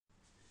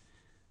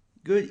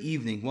Good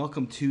evening.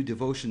 Welcome to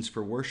Devotions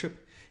for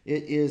Worship.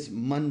 It is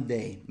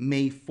Monday,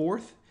 May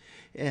 4th,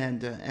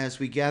 and as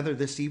we gather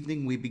this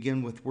evening, we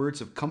begin with words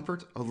of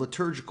comfort, a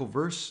liturgical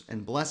verse,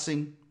 and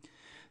blessing.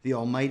 The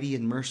Almighty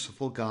and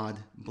merciful God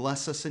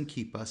bless us and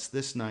keep us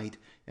this night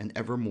and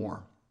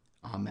evermore.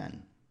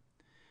 Amen.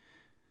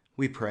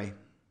 We pray.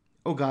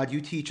 O God, you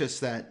teach us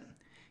that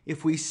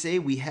if we say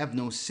we have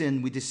no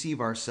sin, we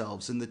deceive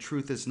ourselves and the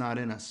truth is not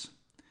in us.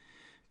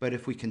 But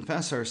if we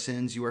confess our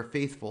sins, you are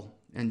faithful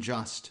and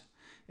just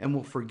and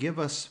will forgive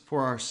us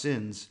for our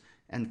sins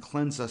and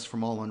cleanse us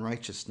from all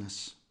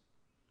unrighteousness.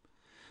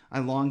 I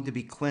long to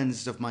be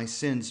cleansed of my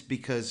sins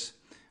because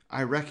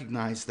I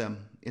recognize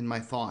them in my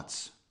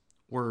thoughts,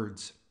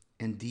 words,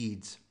 and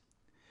deeds.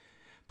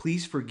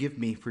 Please forgive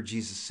me for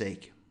Jesus'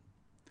 sake,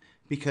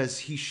 because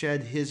he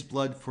shed his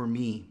blood for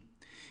me,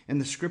 and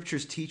the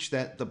scriptures teach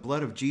that the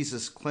blood of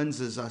Jesus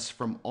cleanses us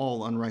from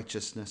all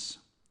unrighteousness.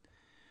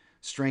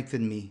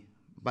 Strengthen me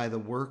by the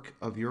work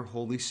of your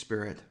Holy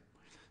Spirit,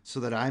 so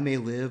that I may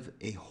live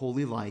a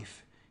holy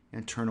life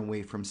and turn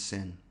away from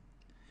sin.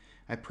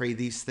 I pray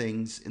these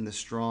things in the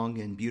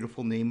strong and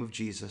beautiful name of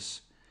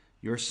Jesus,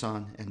 your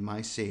Son and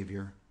my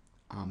Savior.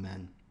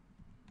 Amen.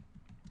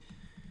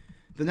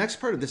 The next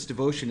part of this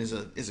devotion is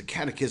a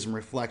catechism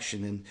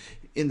reflection, and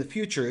in the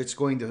future it's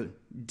going to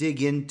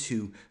dig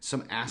into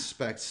some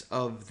aspects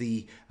of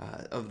the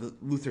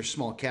Luther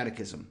Small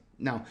Catechism.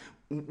 Now,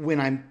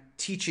 when I'm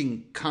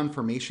teaching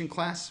confirmation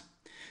class,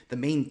 the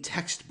main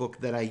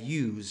textbook that I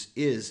use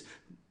is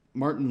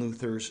Martin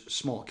Luther's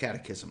Small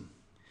Catechism.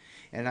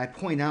 And I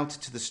point out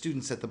to the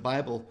students that the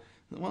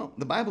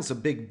Bible's a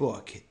big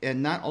book,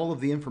 and not all of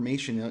the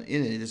information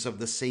in it is of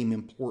the same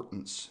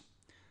importance.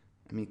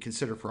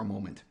 Consider for a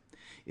moment.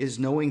 Is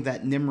knowing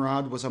that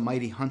Nimrod was a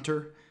mighty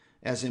hunter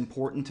as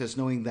important as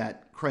knowing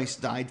that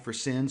Christ died for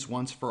sins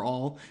once for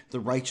all, the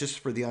righteous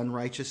for the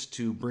unrighteous,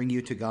 to bring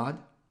you to God?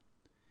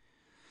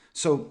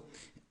 So,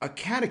 a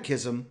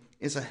catechism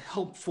is a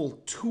helpful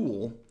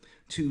tool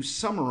to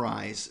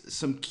summarize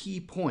some key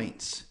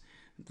points,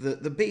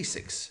 the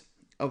basics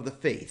of the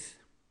faith.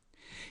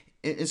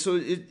 And so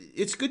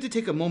it's good to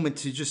take a moment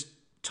to just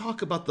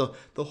talk about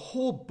the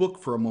whole book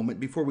for a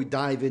moment before we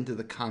dive into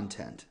the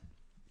content.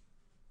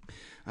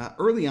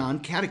 Early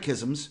on,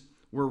 catechisms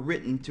were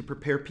written to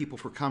prepare people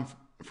for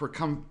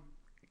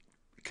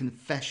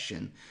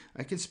confession.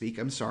 I can speak,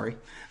 I'm sorry.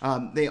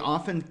 They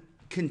often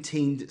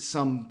contained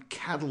some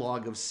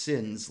catalog of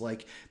sins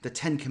like the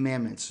Ten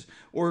Commandments,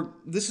 or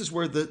this is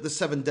where the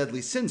seven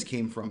deadly sins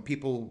came from.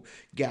 People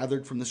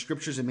gathered from the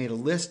scriptures and made a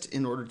list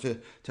in order to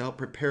help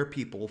prepare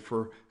people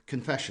for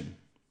confession.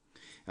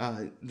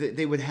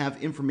 They would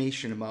have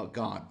information about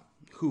God,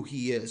 who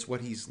he is,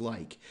 what he's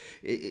like.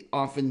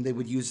 Often they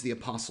would use the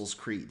Apostles'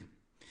 Creed.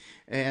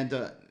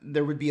 And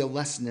there would be a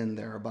lesson in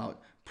there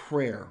about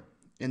prayer,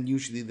 and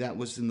usually that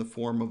was in the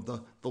form of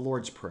the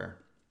Lord's Prayer.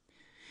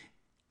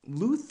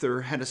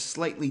 Luther had a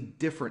slightly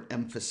different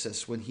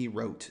emphasis when he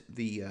wrote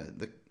the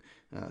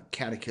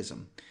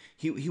catechism.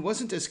 He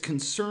wasn't as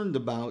concerned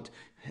about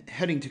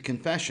heading to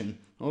confession,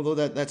 although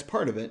that's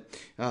part of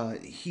it.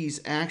 He's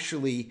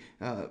actually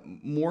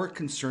more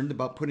concerned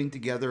about putting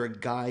together a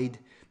guide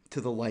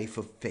to the life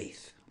of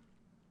faith.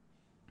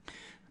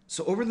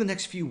 So over the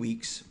next few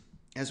weeks,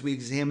 as we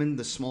examine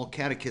the Small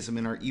Catechism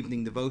in our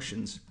evening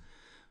devotions,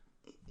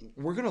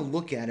 we're going to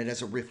look at it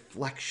as a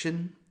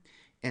reflection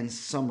and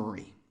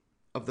summary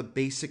of the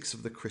basics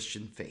of the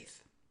Christian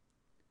faith.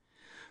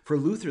 For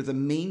Luther, the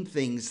main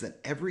things that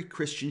every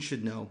Christian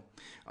should know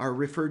are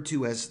referred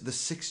to as the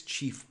six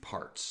chief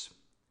parts.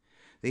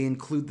 They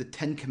include the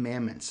Ten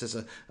Commandments as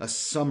a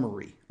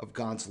summary of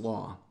God's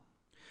law,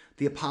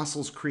 the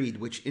Apostles'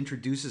 Creed, which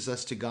introduces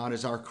us to God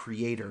as our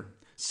Creator,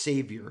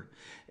 Savior,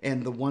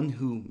 and the one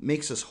who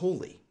makes us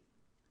holy,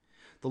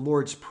 the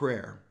Lord's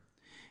Prayer,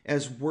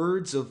 as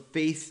words of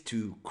faith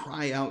to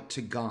cry out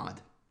to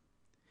God,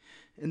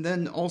 and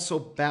then also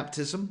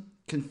baptism,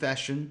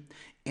 confession,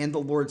 and the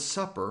Lord's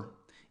Supper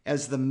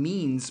as the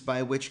means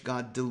by which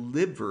God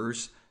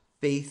delivers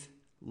faith,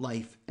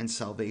 life, and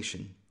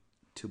salvation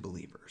to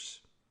believers.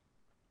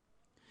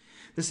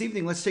 This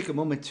evening, let's take a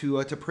moment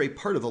to pray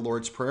part of the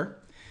Lord's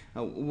Prayer.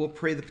 We'll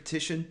pray the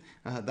petition,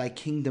 Thy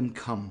kingdom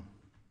come.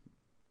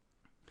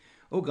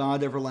 O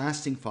God,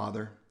 everlasting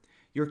Father,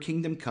 your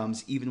kingdom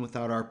comes even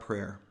without our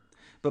prayer,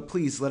 but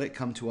please let it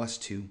come to us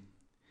too.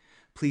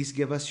 Please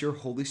give us your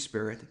Holy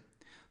Spirit,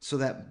 so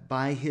that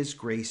by his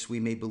grace we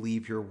may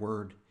believe your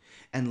word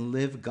and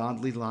live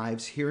godly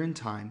lives here in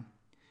time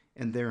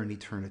and there in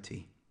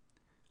eternity.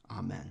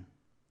 Amen.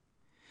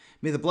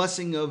 May the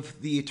blessing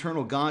of the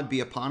eternal God be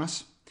upon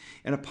us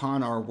and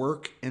upon our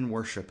work and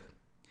worship.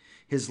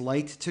 His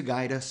light to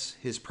guide us,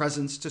 his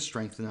presence to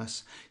strengthen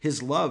us,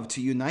 his love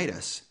to unite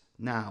us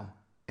now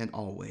and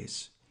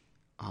always.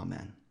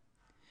 Amen.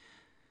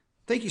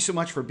 Thank you so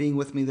much for being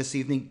with me this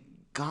evening.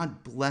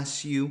 God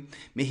bless you.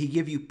 May he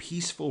give you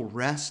peaceful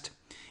rest.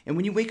 And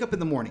when you wake up in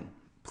the morning,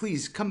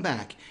 please come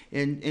back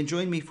and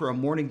join me for a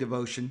morning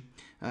devotion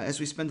as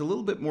we spend a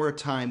little bit more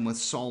time with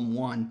Psalm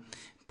 1,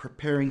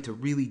 preparing to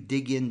really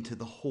dig into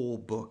the whole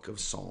book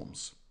of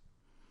Psalms.